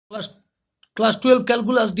Class class 12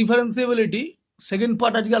 calculus ডিফারেন্সিয়েবিলিটি second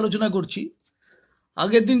part আজকে আলোচনা করছি।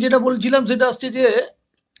 আগের দিন যেটা বলছিলাম সেটা আসছে যে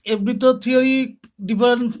এফডিত থিওরি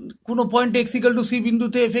ডিফারেন্স কোনো point x equal to C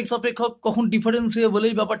বিন্দুতে এফ এক্স অপেক্ষক কখন ডিফারেন্সিয়েবল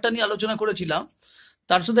এই ব্যাপারটা নিয়ে আলোচনা করেছিলাম।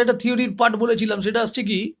 তার সাথে একটা থিওরির পার্ট বলেছিলাম, সেটা আসছে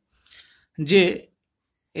কি যে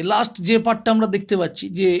লাস্ট যে পার্টটা আমরা দেখতে পাচ্ছি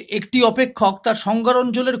যে একটি অপেক্ষক তার সংজ্ঞার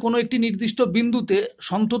অঞ্চলের কোনো একটি নির্দিষ্ট বিন্দুতে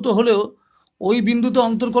সন্তত হলেও ওই বিন্দুতে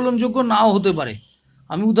অন্তর্কলনযোগ্য নাও হতে পারে।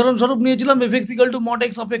 আমি উদাহরণস্বরূপ নিয়েছিলাম F x equal to mod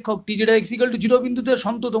x অপেক্ষকটি, যেটা এক্স ইকাল টু 0 বিন্দুতে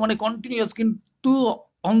সন্তত মানে কন্টিনিউয়াস, কিন্তু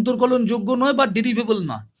অন্তর্কলনযোগ্য নয় বা ডেরিভেবল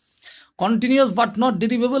নয়। Continuous but not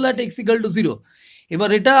ডেরিভেবল at x equal to 0। এবার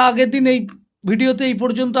এটা আগের দিন এই ভিডিওতে এই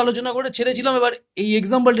পর্যন্ত আলোচনা করে ছেড়েছিলাম। এবার এই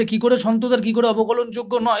এক্সাম্পলটা কি করে সন্তত আর কি করে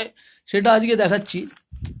অবকলনযোগ্য নয় সেটা আজকে দেখাচ্ছি।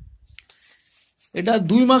 এটা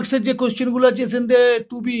 2 মার্কসের যে কোশ্চেনগুলো আছে এসেন্টে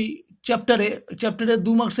টু বি চ্যাপ্টারে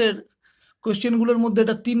 2 মার্কসের কোশ্চেনগুলোর মধ্যে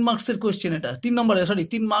এটা 3 মার্কসের কোশ্চেন, এটা 3 নম্বরে, সরি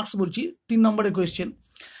 3 মার্কস বলছি, 3 নম্বরের কোশ্চেন।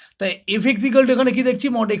 তাই এফ এক্স ইকাল টু এখানে কি দেখছি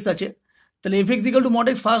মড এক্স আছে, তাহলে F x equal to mod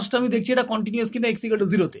x first আমি দেখছি এটা কন্টিনিউয়াস কিনা এক্স ইকাল টু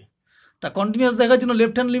 0-তে। তা কন্টিনিউয়াস দেখার জন্য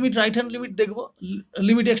left hand limit right hand limit দেখবো।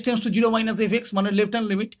 Limit এক্সটেন্স two 0 minus F x মানে left hand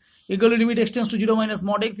limit equal to limit এক্সটেন্স two 0 minus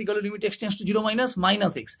mod x equal to limit এক্সটেন্স two 0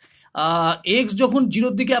 minus x. X যখন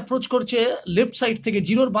 0-র দিকে approach করছে left side থেকে,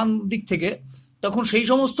 0-র বাম দিক থেকে, তখন সেই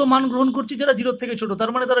সমস্ত মান গ্রহণ করছে যারা 0-র থেকে ছোট,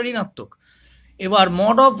 তার মানে তারা ঋণাত্মক। এবার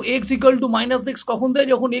mod of x equal to minus x কখন দেয়,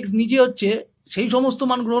 যখন এক্স নিজে হচ্ছে সেই সমস্ত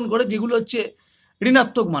মান গ্রহণ করে যেগুলো হচ্ছে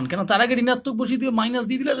ঋণাত্মক মান। কেন তার আগে ঋণাত্মক বসিয়ে দিয়ে মাইনাস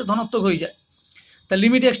দিয়ে দিলে ধনাত্মক হয়ে যায়। তা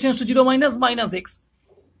লিমিট এক্সটেন্স টু 0 মাইনাস এক্স,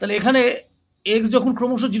 তাহলে এখানে এক্স যখন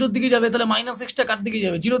ক্রমশ 0-র দিকে যাবে তাহলে মাইনাস এক্সটা কার দিকে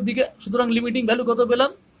যাবে, 0-র দিকে। সুতরাং লিমিটিং ভ্যালু কত পেলাম,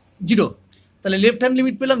 0। তাহলে লেফট হ্যান্ড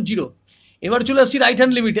লিমিট পেলাম 0। এবার চলে আসছি রাইট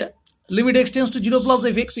হ্যান্ড লিমিটে। Limit এক্সটেন্স two 0 plus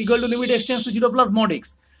F x equal to limit এক্সটেন্স two 0 plus mod x.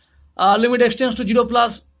 Limit এক্সটেন্স two 0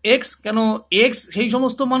 plus x, কেন এক্স সেই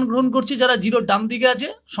সমস্ত মান গ্রহণ করছে যারা 0-র ডান দিকে আছে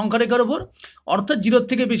সংখ্যারেখার ওপর, অর্থাৎ 0-র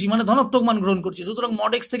থেকে বেশি মানে ধনাত্মক মান গ্রহণ করছে। সুতরাং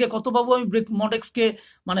মড এক্স থেকে কত পাবো আমি, মড এক্সকে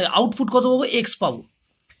মানে আউটপুট কত পাবো, এক্স পাবো।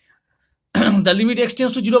 The limit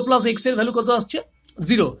এক্সটেন্স two 0 plus x এর ভ্যালু কত আসছে,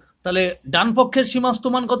 0। তাহলে ডান পক্ষের সীমাস্ত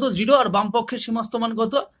মান কত, 0, আর বাম পক্ষের সীমাস্ত মান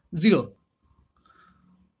কত, 0।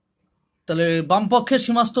 তাহলে বাম পক্ষের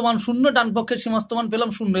সীমাস্ত মান 0, ডান পক্ষের সীমাস্ত মান পেলাম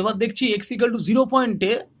 0। এবার দেখছি এক্স ইকাল টু 0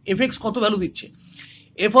 পয়েন্টে এফ এক্স কত ভ্যালু দিচ্ছে,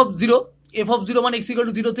 এফ অফ 0 মানে এক্স ইকাল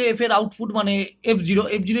টু 0-তে এফ এর আউটপুট মানে f0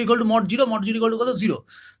 equal to mod 0 equal to কত, 0।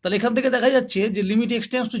 তাহলে এখান থেকে দেখা যাচ্ছে যে limit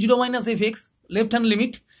এক্সটেন্স two 0 minus F x left hand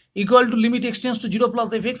limit equal to limit এক্সটেন্স two 0 plus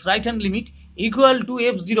F x right hand limit equal to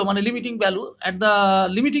f0 মানে limiting value at the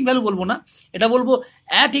limiting value বলবো না, এটা বলবো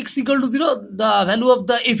at x equal to 0 the value of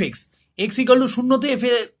the F x. X equal to 0-তে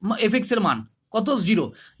F x এর মান কত, 0,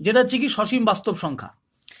 যেটা হচ্ছে কি সসীম বাস্তব সংখ্যা।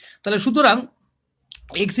 তাহলে সুতরাং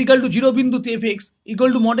এক্স ইকাল টু 0 বিন্দুতে F x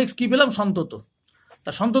equal to mod x কি পেলাম, সন্তত। তা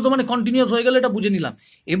সন্তত মানে কন্টিনিউয়াস হয়ে গেলে এটা বুঝে নিলাম।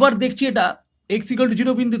 এবার দেখছি এটা এক্স ইকাল টু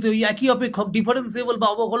 0 বিন্দুতে ওই একই অপেক্ষক ডিফারেন্সিয়েবল বা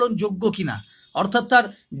অবকলন যোগ্য কিনা, অর্থাৎ তার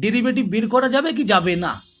ডেরিভেটিভ বের করা যাবে কি যাবে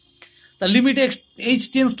না। তা limit x h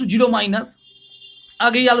tends to 0 minus,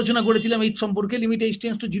 আগেই আলোচনা করেছিলাম এইচ সম্পর্কে, limit h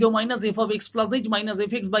tends to 0 minus F of x plus H minus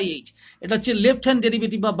F x by H, এটা হচ্ছে লেফট হ্যান্ড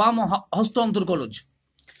ডেরিভেটিভ বা বাম হস্ত অন্তর্কলজ।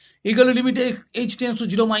 Equal to limit h tends to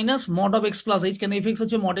 0 minus mod of x plus H, কেন F x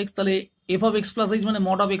হচ্ছে mod x, তাহলে F of x plus H মানে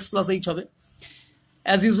mod of x plus H হবে।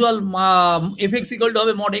 As usual F x equal to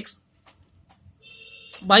হবে mod x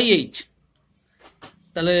by H.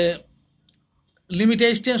 তাহলে limit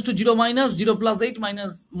h tends to 0 minus 0 plus H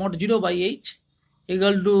minus mod 0 by H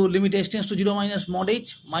equal to limit h tends to 0 minus mod H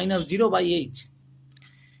minus 0 by H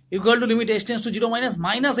equal to limit h tends to 0 minus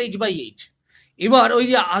minus H by H. এবার ওই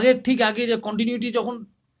যে আগের ঠিক আগে যে continuity যখন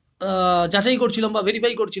যাচাই করছিলাম বা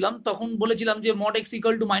ভেরিফাই করছিলাম তখন বলেছিলাম যে mod x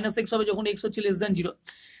equal to minus x হবে যখন এক্স হচ্ছে লেস দ্যান 0।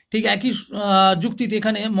 ঠিক একই যুক্তিতে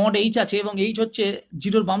এখানে মড এইচ আছে এবং এইচ হচ্ছে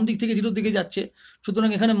 0-র বাম দিক থেকে 0-র দিকে যাচ্ছে, সুতরাং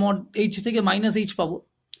এখানে মড এইচ থেকে মাইনাস এইচ পাবো,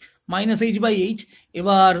 মাইনাস এইচ বাই এইচ।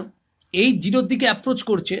 এবার এইচ 0-র দিকে অ্যাপ্রোচ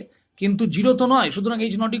করছে কিন্তু 0 তো নয়, সুতরাং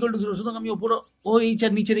এইচ নট ইকুয়াল টু 0, সুতরাং আমি ওপর ও এইচ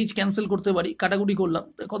আর নিচের এইচ ক্যান্সেল করতে পারি, কাটাকুটি করলাম,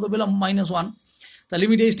 কত পেলাম -1। তা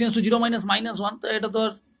limit h tends to 0 minus -1, তো এটা তো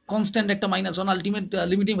আর কনস্ট্যান্ট একটা -1, আলটিমেট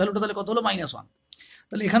লিমিটিং ভ্যালুটা তাহলে কত হলো, -1।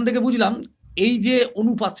 তাহলে এখান থেকে বুঝলাম এই যে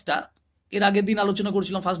অনুপাতটা এর আগের দিন আলোচনা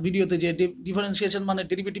করেছিলাম ফার্স্ট ভিডিওতে যে ডিফারেন্সিয়েশন মানে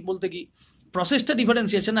ডেরিভেটিভ বলতে কি, প্রসেসটা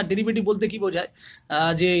ডিফারেন্সিয়েশন, আর ডেরিভেটিভ বলতে কি বোঝায়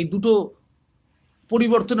যে এই দুটো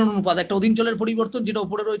পরিবর্তনের অনুপাত, একটা অধীনচলের পরিবর্তন যেটা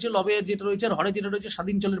উপরে রয়েছে, লবে যেটা রয়েছে, আর হরে যেটা রয়েছে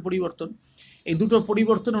স্বাধীনচলের পরিবর্তন, এই দুটো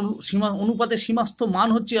পরিবর্তন অনুপাতের সীমাস্থ মান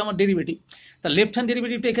হচ্ছে আমার ডেরিভেটিভ। তা লেফট হ্যান্ড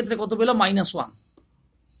ডেরিভেটিভটা এক্ষেত্রে কত পেলাম, -1।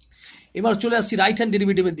 এবার চলে আসছি রাইট হ্যান্ড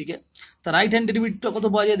ডেরিভেটিভের দিকে। তা রাইট হ্যান্ড ডেরিভেটিভটা কত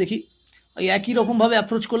পাওয়া যায় দেখি, এই একই রকমভাবে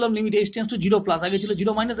অ্যাপ্রোচ করলাম, limit h tends to 0 plus, আগে ছিল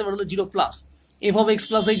 0 মাইনাস, এবার হলো 0 plus F of x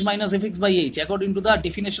plus H minus F x by H according to the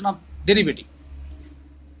definition of derivative.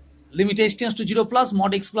 Limit h tends to 0 plus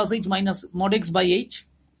mod x plus h minus mod x by h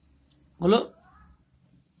হলো।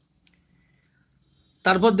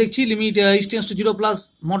 তারপর দেখছি limit h tends to 0 plus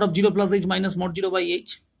mod of 0 plus h minus mod 0 by h,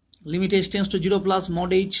 limit h tends to 0 plus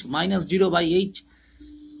mod h minus 0 by h।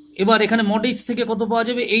 এবার এখানে mod h থেকে কত পাওয়া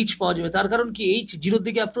যাবে, h পাওয়া যাবে। তার কারণ কি, h জিরোর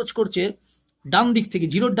দিকে অ্যাপ্রোচ করছে ডান দিক থেকে,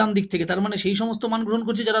 জিরোর ডান দিক থেকে, তার মানে সেই সমস্ত মান গ্রহণ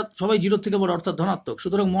করছে যারা সবাই জিরোর থেকে বড় অর্থাৎ ধনাত্মক।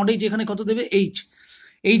 সুতরাং মড h এখানে কত দেবে,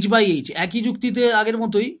 h বাই h। একই যুক্তিতে আগের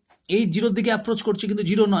মতোই h জিরোর দিকে অ্যাপ্রোচ করছে কিন্তু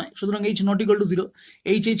জিরো নয়, সুতরাং h not equal to 0,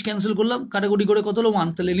 h cancel করলাম, কাটাকুটি করে কত হলো 1,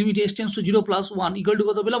 তাহলে limit h tends to 0 plus 1 equal to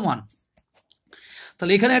কত পেলাম 1।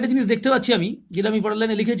 তাহলে এখানে একটা জিনিস দেখতে পাচ্ছি আমি, যেটা আমি পরের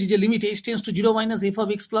লাইনে লিখেছি যে limit h tends to 0 minus f of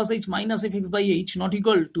x plus h minus f x by h not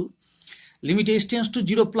equal to limit h tends to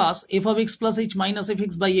 0 plus f of x plus h minus f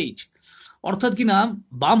x by h। অর্থাৎ কিনা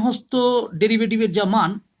বাম হস্ত ডেরিভেটিভের যা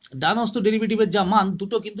মান, ডান হস্ত ডেরিভেটিভের যা মান,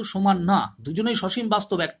 দুটো কিন্তু সমান না, দুজনেই সসীম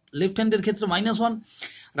বাস্তব। লেফট হ্যান্ডের ক্ষেত্রে -1,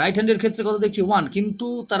 রাইট হ্যান্ডের ক্ষেত্রে কত দেখছি 1, কিন্তু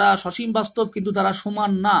তারা সসীম বাস্তব, কিন্তু তারা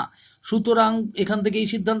সমান না। সুতরাং এখান থেকে এই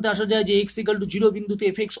সিদ্ধান্তে আসা যায় যে x ইকুয়াল টু 0 বিন্দুতে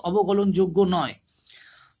f x অবকলনযোগ্য নয়।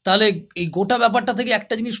 তাহলে এই গোটা ব্যাপারটা থেকে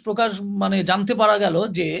একটা জিনিস জানতে পারা গেল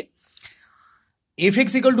যে F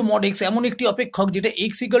x equal to mod x এমন একটি অপেক্ষক যেটা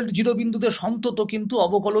এক্স ইকুয়াল টু 0 বিন্দুতে সন্তত কিন্তু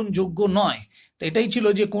অবকলনযোগ্য নয়। তো এটাই ছিল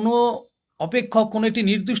যে কোনো অপেক্ষক কোনো একটি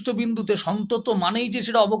নির্দিষ্ট বিন্দুতে সন্তত মানেই যে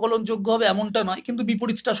সেটা অবকলনযোগ্য হবে এমনটা নয়, কিন্তু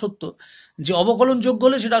বিপরীতটা সত্য, যে অবকলনযোগ্য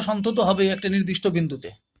হলে সেটা সন্তত হবে একটা নির্দিষ্ট বিন্দুতে।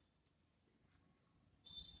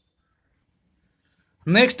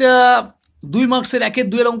 নেক্সট 2 মার্কসের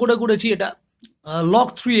 1-2 অঙ্কটা করেছি, এটা লগ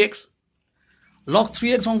 3x। লগ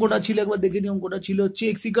 3x অঙ্কটা ছিল, একবার দেখে নিই। অঙ্কটা ছিল হচ্ছে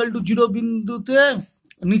x ইকুয়াল টু 0 বিন্দুতে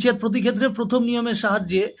নিচের প্রতি ক্ষেত্রে প্রথম নিয়মের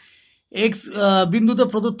সাহায্যে x বিন্দুতে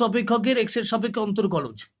প্রদত্ত অপেক্ষকের x এর সাপেক্ষে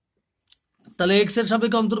অন্তর্কলজ। তাহলে x এর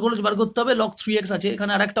সাপেক্ষে অন্তর্কলজ বার করতে হবে। লগ 3x আছে,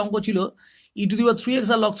 এখানে আর একটা অঙ্ক ছিল e to the power 3x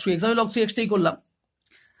R log 3x। আমি লগ 3xটাই করলাম।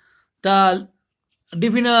 তা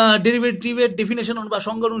ডেরিভেটিভের ডেফিনেশন বা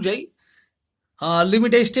সংজ্ঞা অনুযায়ী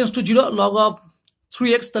limit h tends to 0 log of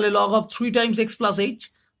 3x, তাহলে log of 3 Times x plus h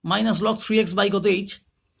minus log 3x by কত h।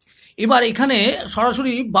 এবার এখানে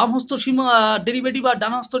সরাসরি বামহস্ত সীমা ডেরিভেটিভ বা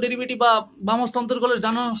ডানহস্ত ডেরিভেটিভ বা বামহস্ত অন্তর্কলজ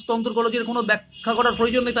ডানহস্ত অন্তর্কলজের কোনো ব্যাখ্যা করার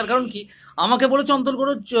প্রয়োজন নেই। তার কারণ কি, আমাকে বলেছে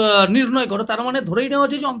অন্তর্কলজ নির্ণয় করো, তার মানে ধরেই নেওয়া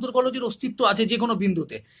হচ্ছে যে অন্তর্কলজের অস্তিত্ব আছে যে কোনো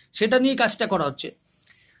বিন্দুতে, সেটা নিয়ে কাজটা করা হচ্ছে।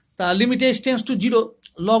 তা limit h tends to 0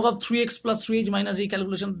 log of 3x plus 3h minus, এই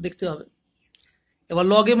ক্যালকুলেশন দেখতে হবে। এবার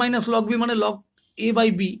log a minus log b মানে লগ a বাই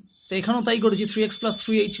b, তো এখানেও তাই করেছি, 3x প্লাস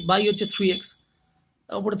 3h বাই হচ্ছে 3x,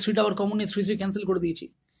 ওপরে 3টা আবার কমন নিয়ে 3 ক্যান্সেল করে দিয়েছি।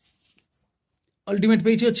 আলটিমেট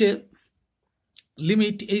পেয়েছি হচ্ছে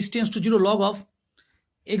limit h tends to 0 log of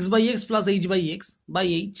x by x plus h by x by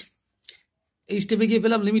h। এই স্টেপে গিয়ে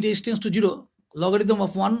পেলাম limit h tends to 0 logarithm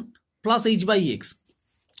of 1 plus h by x।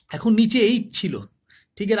 এখন নিচে h ছিল,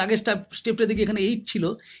 ঠিক এর আগের স্টেপটা দেখি এখানে h ছিল,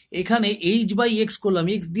 এখানে h বাই x করলাম,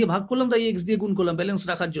 x দিয়ে ভাগ করলাম, তাই x দিয়ে গুণ করলাম ব্যালেন্স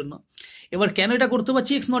রাখার জন্য। এবার কেন এটা করতে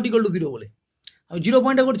পারছি, x নট ইকুয়াল টু 0 বলে। আমি 0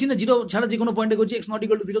 পয়েন্টে করছি না, 0 ছাড়া যে কোনো পয়েন্টে করছি, x নট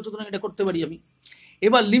ইকুয়াল টু 0, সুতরাং এটা করতে পারি আমি।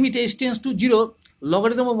 এবার limit h tends to 0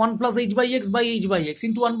 logarithm of 1 plus h by x by h by x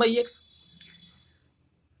into 1 by x।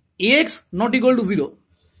 x not equal to 0,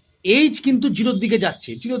 h কিন্তু 0-র দিকে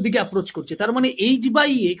যাচ্ছে, 0-র দিকে অ্যাপ্রোচ করছে, তার মানে h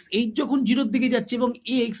বাই x, h যখন 0-র দিকে যাচ্ছে এবং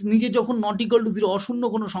x নিজে যখন নট ইকুয়াল টু 0 অশূন্য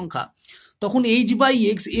কোনো সংখ্যা, তখন h বাই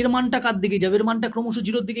x এর মানটা কার দিকে যাবে, এর মানটা ক্রমশ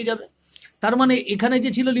 0-র দিকে যাবে। তার মানে এখানে যে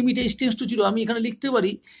ছিল লিমিট h টেন্ডস টু 0, আমি এখানে লিখতে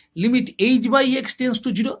পারি limit h by x tends to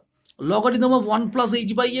 0 logarithm of 1 plus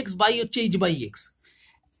h by x by হচ্ছে h বাই x।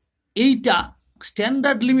 এইটা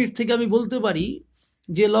স্ট্যান্ডার্ড লিমিট থেকে আমি বলতে পারি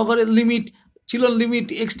যে লিমিট ছিল limit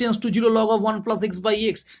x tends to 0 log of 1 plus x by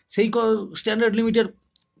x, সেই স্ট্যান্ডার্ড লিমিটের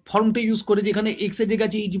ফর্মটা ইউজ করে যেখানে x এর জায়গায়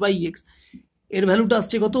আছে h বাই x, এর ভ্যালুটা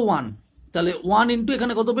আসছে কত 1, তাহলে 1 ইন্টু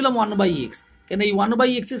এখানে কত পেলাম 1 বাই x, কেন এই 1 বাই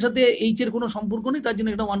x এর সাথে h এর কোনো সম্পর্ক নেই, তার জন্য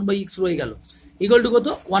এটা 1 বাই x রয়ে গেল, ইকুয়াল টু কত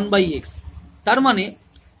 1 বাই x। তার মানে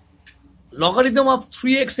লগারিদম অফ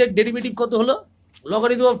 3x এর ডেরিভেটিভ কত হলো,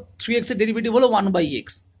 লগারিদম অফ 3x এর ডেরিভেটিভ হলো 1 বাই x।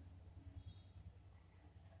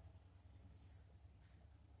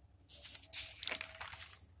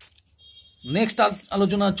 নেক্সট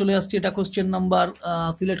আলোচনা চলে আসছে, এটা কোশ্চেন নাম্বার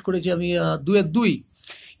সিলেক্ট করেছি আমি 2-2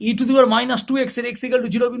 e to the power minus 2x এর x ইকুয়াল টু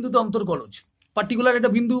 0 বিন্দুতে অন্তর্কলজ। পার্টিকুলার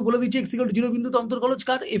একটা বিন্দু বলে দিচ্ছি, x ইকুয়াল টু 0 বিন্দুতে অন্তর্কলজ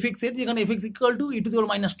কার, fx এর, যেখানে fx equal to e to the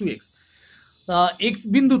power minus 2x। x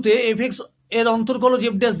বিন্দুতে fx এর অন্তর্কলজ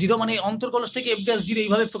f ড্যাশ 0, মানে অন্তর্কলজটাকে f ড্যাশ 0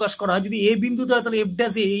 এইভাবে প্রকাশ করা হয়। যদি a বিন্দুতে হয় তাহলে f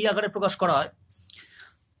ড্যাশ a এই আকারে প্রকাশ করা হয়।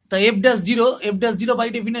 তাই f dash 0 by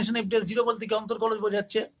definition f dash 0 বলতে কি অন্তর্কলজ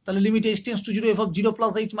বোঝাচ্ছে। তাহলে limit h tends to 0 f of 0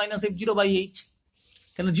 plus h minus f 0 by h,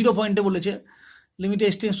 কেন 0 পয়েন্টে বলেছে, limit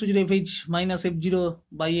h tends to 0 f h minus f 0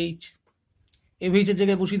 by h, f h এর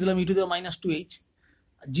জায়গায় বসিয়ে দিলাম e to the power minus 2h,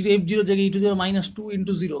 zero F zero জায়গায় ই to the power minus two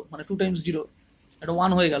into zero মানে 2 Times zero, এটা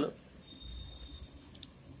 1 হয়ে গেল।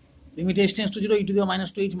 Limit h tends to zero E to the power minus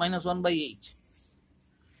two H minus 1/h।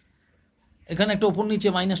 এখানে একটা ওপর নিচে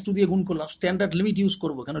minus two দিয়ে গুণ করলাম, স্ট্যান্ডার্ড লিমিট ইউজ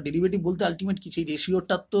করবো, কেন ডেরিভেটিভ বলতে আলটিমেট কি সেই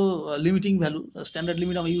রেশিওটার তো লিমিটিং ভ্যালু, স্ট্যান্ডার্ড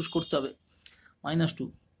লিমিট আমার ইউজ করতে হবে মাইনাস টু।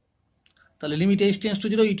 তাহলে limit h tends to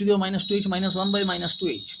zero E to the power minus two H minus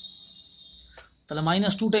 1/-2h, তাহলে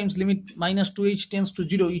minus two Times limit minus two H tends to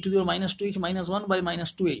zero E to the power minus two H minus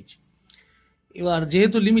 1/-2h। এবার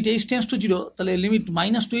যেহেতু limit h tends to zero, তাহলে limit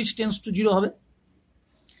minus two H tends to zero হবে,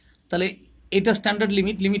 তাহলে এটা standard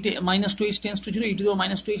limit, limit minus two H tends to zero E to the power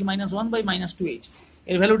minus two H minus 1/-2h,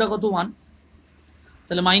 এর ভ্যালুটা কত 1,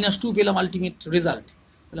 তাহলে মাইনাস টু পেলাম ultimate result.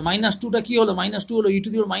 তাহলে মাইনাস টুটা কি হলো, মাইনাস টু হলো ই to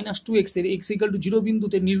the power minus two x এর এক্স ইকাল টু জিরো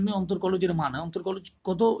বিন্দুতে নির্ণয় অন্তর্কলজের মান, অন্তর্কলজ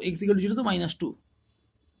কত এক্স ইকাল টু জিরো তো মাইনাস টু।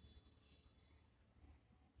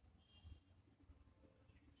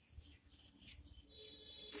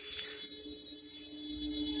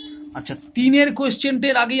 আচ্ছা, 3-এর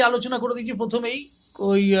কোয়েশ্চেনটার আগেই আলোচনা করে দিচ্ছি প্রথমেই,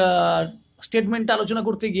 ওই স্টেটমেন্টটা আলোচনা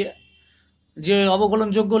করতে গিয়ে যে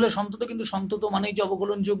অবকলনযোগ্য হলে সন্তত, কিন্তু সন্তত মানেই যে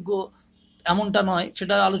অবকলনযোগ্য এমনটা নয়,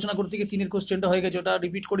 সেটা আলোচনা করতে গিয়ে 3-এর কোয়েশ্চেনটা হয়ে গেছে, ওটা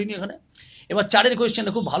রিপিট করিনি এখানে। এবার 4-এর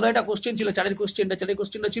কোয়েশ্চেনটা খুব ভালো একটা কোয়েশ্চেন ছিল। 4-এর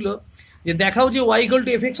কোয়েশ্চেনটা ছিল যে দেখাও যে Y equal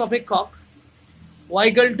to F x অপেক্ষক, Y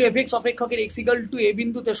equal to F x অপেক্ষকের x equal to এ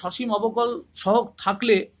বিন্দুতে সসীম অবকল সহগ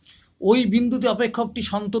থাকলে ওই বিন্দুতে অপেক্ষকটি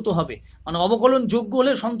সন্তত হবে, মানে অবকলন যোগ্য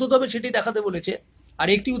হলে সন্তত হবে সেটি দেখাতে বলেছে। আর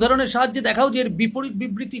একটি উদাহরণের সাহায্যে দেখাও যে এর বিপরীত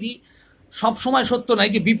বিবৃতিটি সব সময় সত্য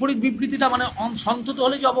নয়, যে বিপরীত বিবৃতিটা মানে সন্তত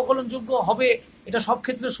হলে যে অবকলন যোগ্য হবে এটা সব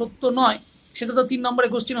ক্ষেত্রে সত্য নয়, সেটা তো 3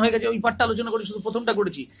 নম্বরের কোশ্চেন হয়ে গেছে, ওই পার্টটা আলোচনা করে শুধু প্রথমটা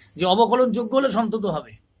করেছি যে অবকলন যোগ্য হলে সন্তত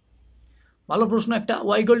হবে। ভালো প্রশ্ন একটা,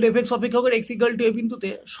 Y equal to F x অপেক্ষকের x equal to এ বিন্দুতে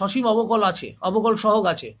সসীম অবকল আছে, অবকল সহগ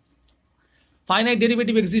আছে, ফাইনাইট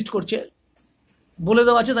ডেরিভেটিভ এক্সিস্ট করছে বলে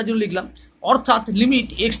দেওয়া আছে, তার জন্য লিখলাম। অর্থাৎ limit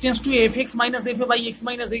x tends to F x minus F A by x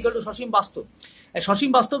minus equal to সসীম বাস্তব। সসীম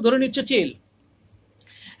বাস্তব ধরে নিচ্ছে চেল।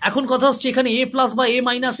 এখন কথা হচ্ছে এখানে এ প্লাস বা এ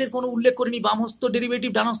মাইনাসের কোনো উল্লেখ করিনি, বামহস্ত ডেরিভেটিভ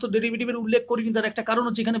ডানহস্ত ডেরিভেটিভের উল্লেখ করিনি। তার একটা কারণ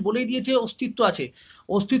হচ্ছে এখানে বলেই দিয়েছে অস্তিত্ব আছে।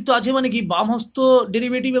 অস্তিত্ব আছে মানে কি, বামহস্ত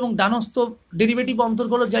ডেরিভেটিভ এবং ডানহস্ত ডেরিভেটিভ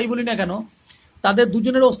অন্তর্গত যাই বলি না কেন, তাদের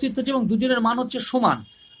দুজনের অস্তিত্ব আছে এবং দুজনের মান হচ্ছে সমান।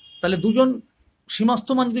 তাহলে দুজন সীমাস্থ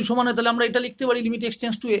মান যদি সমান হয়, তাহলে আমরা এটা লিখতে পারি limit x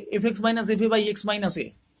tends to F x minus F A by x minus এ।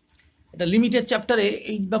 এটা লিমিটের চ্যাপ্টারে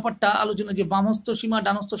এই ব্যাপারটা আলোচনা, যে বামহস্ত সীমা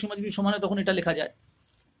ডানহস্ত সীমা যদি সমান হয় তখন এটা লেখা যায়।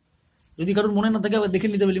 যদি কারোর মনে না থাকে আবার দেখে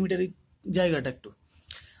নিতে হবে লিমিটের এই জায়গাটা একটু।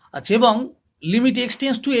 আচ্ছা, এবং limit x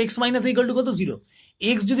tends to x minus equal to কত, জিরো।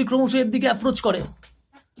 এক্স যদি ক্রমশ এর দিকে অ্যাপ্রোচ করে,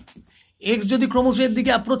 এক্স যদি ক্রমশ এর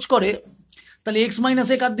দিকে অ্যাপ্রোচ করে, তাহলে এক্স মাইনাস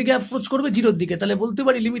এ কার দিকে অ্যাপ্রোচ করবে, জিরোর দিকে। তাহলে বলতে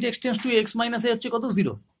পারি limit x tends to x minus এ হচ্ছে কত,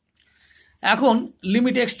 জিরো। এখন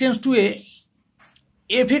limit x tends to A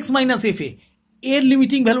F x minus F এর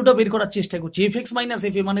লিমিটিং ভ্যালুটা বের করার চেষ্টা করছে। এফ এক্স মাইনাস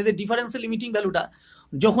এফ মানে এদের ডিফারেন্সের লিমিটিং ভ্যালুটা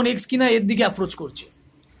যখন এক্স কিনা এর দিকে অ্যাপ্রোচ করছে।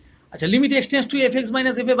 আচ্ছা, limit x tends to F x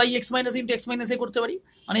minus F A by x minus into x minus এ করতে পারি,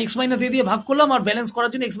 মানে এক্স মাইনাস এ দিয়ে ভাগ করলাম আর ব্যালেন্স করার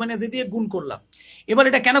জন্য এক্স মাইনাস এ দিয়ে গুণ করলাম। এবার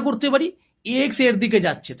এটা কেন করতে পারি, এক্স এর দিকে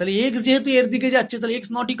যাচ্ছে, তাহলে এক্স যেহেতু এর দিকে যাচ্ছে তাহলে এক্স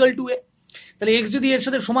নট ইকুয়াল টু এ, তাহলে এক্স যদি এর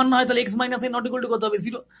সাথে সমান না হয় তাহলে x minus A not equal to কত হবে,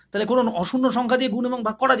 জিরো। তাহলে কোনো অশূন্য সংখ্যা দিয়ে গুণ এবং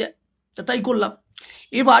ভাগ করা যায়, তাই করলাম।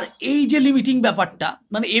 এবার এই যে লিমিটিং ব্যাপারটা,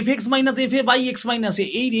 মানে F x minus F A by x minus এ,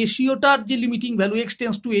 এই রেশিওটার যে limiting value x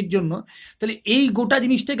tends to এর জন্য, তাহলে এই গোটা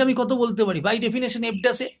জিনিসটাকে আমি কত বলতে পারি, by definition F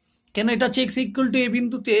dash a. কেন, এটা হচ্ছে এক্স ইকুয়াল টু এ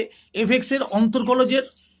বিন্দুতে এফ এক্স এর অন্তর্কলজের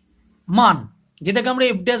মান, যেটাকে আমরা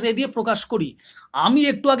এফ ড্যাশ এ দিয়ে প্রকাশ করি। আমি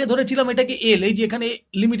একটু আগে ধরেছিলাম এটাকে এল, এই যে এখানে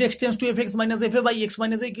limit x tends to F x minus F A by x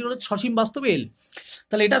minus এ কি হলো, সসীম বাস্তব এল।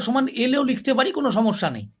 তাহলে এটা সমান এলেও লিখতে পারি, কোনো সমস্যা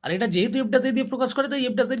নেই। আর এটা যেহেতু এফ ড্যাশ এ দিয়ে প্রকাশ করে তাই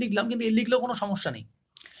এফ ড্যাশ এ লিখলাম, কিন্তু এল লিখলেও কোনো সমস্যা নেই।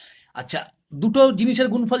 আচ্ছা, দুটো জিনিসের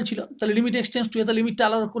গুণফল ছিল, তাহলে লিমিট এক্স টেন্ডস টু এ, তাহলে লিমিটটা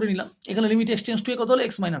আলাদা করে নিলাম। এখানে লিমিট এক্স টেন্ডস টু এ কত হলো,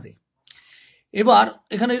 এক্স মাইনাস এ। এবার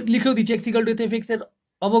এখানে লিখেও দিচ্ছি x equal to F x এর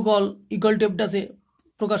অবকল equal to F dash a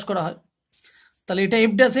প্রকাশ করা হয়, তাহলে এটা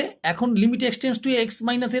এফ ড্যাশ এ। এখন limit x tends to x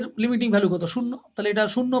minus এর লিমিটিং ভ্যালু কত, শূন্য। তাহলে এটা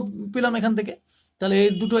শূন্য পেলাম এখান থেকে, তাহলে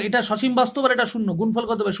দুটো, এটা সসীম বাস্তব আর এটা শূন্য, গুণফল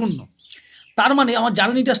কত হবে, শূন্য। তার মানে আমার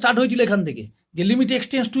জার্নিটা স্টার্ট হয়েছিল এখান থেকে, যে limit x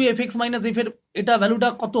tends to F x minus F এর এটা ভ্যালুটা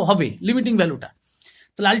কত হবে, লিমিটিং ভ্যালুটা।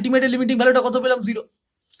 তাহলে আলটিমেট লিমিটিং ভ্যালুটা কত পেলাম, জিরো।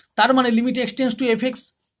 তার মানে limit x tends to F x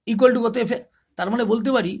equal to কত, এফ এ। তার মানে বলতে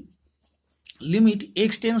পারি limit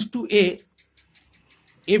x tends to A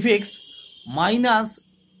F x minus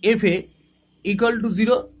F A equal to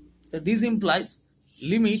 0. This implies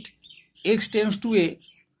limit x tends to a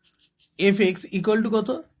fx equal to কত,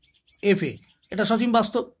 fa। এটা সসীম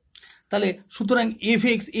বাস্তব, তাহলে সুতরাং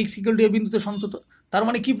fx x equal to a বিন্দুতে সন্তত। তার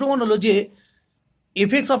মানে কি প্রমাণ হলো, যে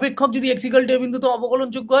fx অপেক্ষক যদি x equal to a বিন্দুতে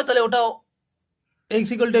অবকলনযোগ্য হয় তাহলে ওটা x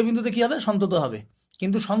equal to a বিন্দুতে কি হবে, সন্তত হবে।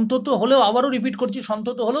 কিন্তু সন্তত হলেও, আবারও রিপিট করছি,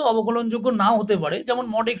 সন্তত হলেও অবকলনযোগ্য নাও হতে পারে। যেমন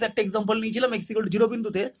মড এক্স একটা এক্সাম্পল নিয়েছিলাম, এক্স ইকুয়াল টু 0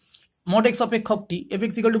 বিন্দুতে mod x অপেক্ষকটি F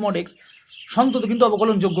x equal to mod x সন্তত কিন্তু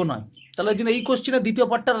অবকলনযোগ্য নয়। তাহলে ওই জন্য এই কোশ্চেনের দ্বিতীয়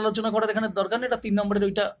পার্টটার আলোচনা করার এখানে দরকার নেই, এটা 3 নম্বরের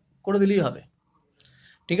ওইটা করে দিলেই হবে।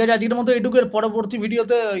 ঠিক আছে, আজকের মতো এটুকুর পরবর্তী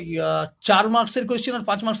ভিডিওতে 4 মার্কসের কোশ্চেন আর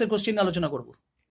 5 মার্কসের কোশ্চেন আলোচনা করবো।